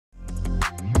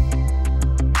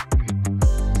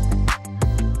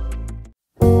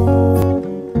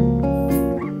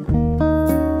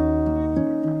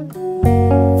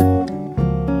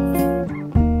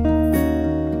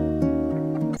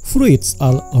Fruits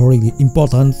are really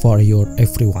important for your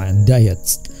everyone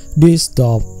diets. This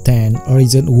top 10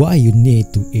 reasons why you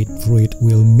need to eat fruit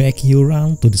will make you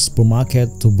run to the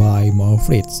supermarket to buy more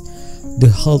fruits. The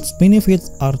health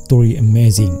benefits are truly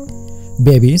amazing.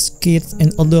 Babies, kids,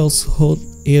 and adults who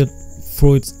eat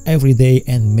fruits every day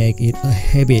and make it a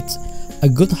habit. A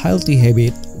good healthy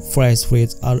habit, fresh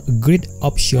fruits are a great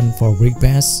option for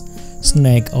breakfast,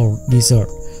 snack, or dessert.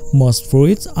 Most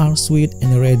fruits are sweet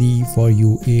and ready for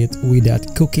you to eat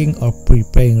without cooking or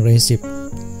preparing recipe.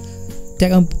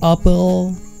 Take an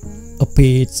apple, a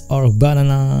peach, or a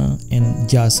banana and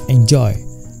just enjoy.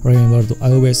 Remember to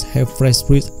always have fresh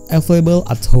fruits available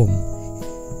at home.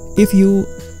 If you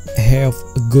have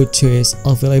a good choice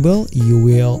available, you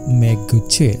will make good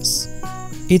choice.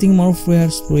 Eating more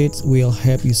fresh fruits will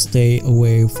help you stay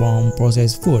away from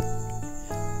processed food.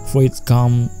 Fruits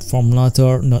come from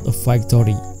nature, not a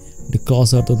factory. The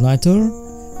closer to nature,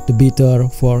 the better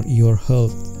for your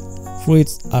health.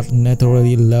 Fruits are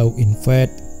naturally low in fat,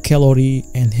 calorie,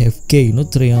 and have key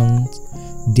nutrients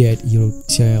that your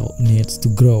child needs to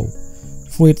grow.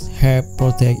 Fruits help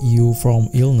protect you from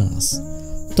illness.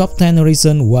 Top 10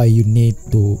 reasons why you need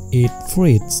to eat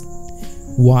fruits.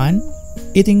 1.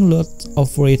 Eating lots of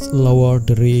fruits lowers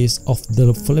the risk of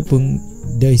developing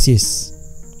disease.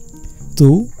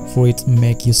 2. Fruits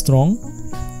make you strong.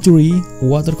 3.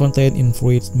 Water content in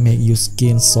fruits make your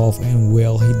skin soft and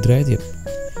well hydrated.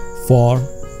 4.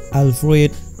 All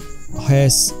fruit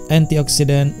has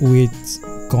antioxidant which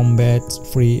combats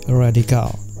free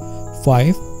radical.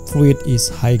 5. Fruit is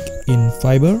high in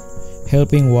fiber,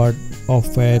 helping ward off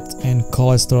fat and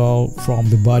cholesterol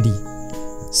from the body.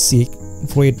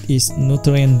 6. Fruit is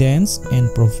nutrient dense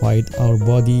and provide our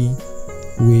body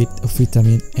with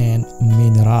vitamin and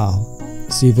mineral.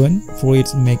 7.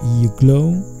 Fruits make you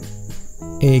glow.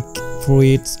 8.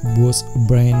 Fruits boost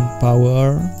brain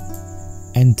power.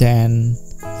 And 10.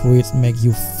 Fruits make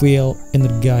you feel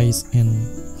energized and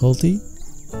healthy.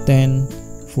 10.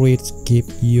 Fruits keep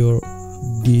your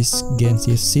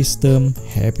digestive system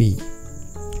happy.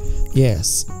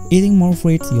 Yes, eating more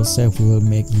fruits yourself will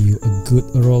make you a good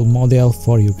role model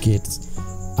for your kids.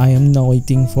 I am now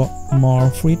eating for more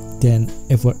fruit than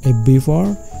ever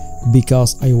before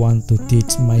because I want to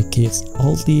teach my kids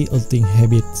healthy eating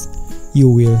habits. You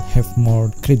will have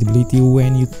more credibility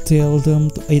when you tell them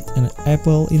to eat an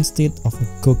apple instead of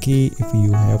a cookie if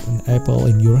you have an apple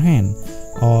in your hand,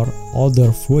 or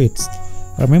other fruits.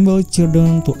 Remember,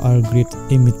 children to are great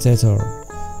imitators.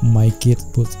 My kids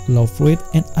both love fruit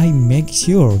and I make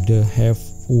sure they have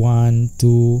 1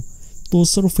 to 2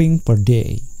 servings per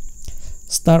day.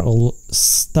 Start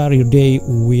your day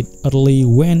with early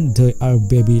when they are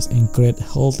babies and create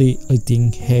healthy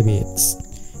eating habits.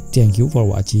 Thank you for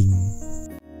watching.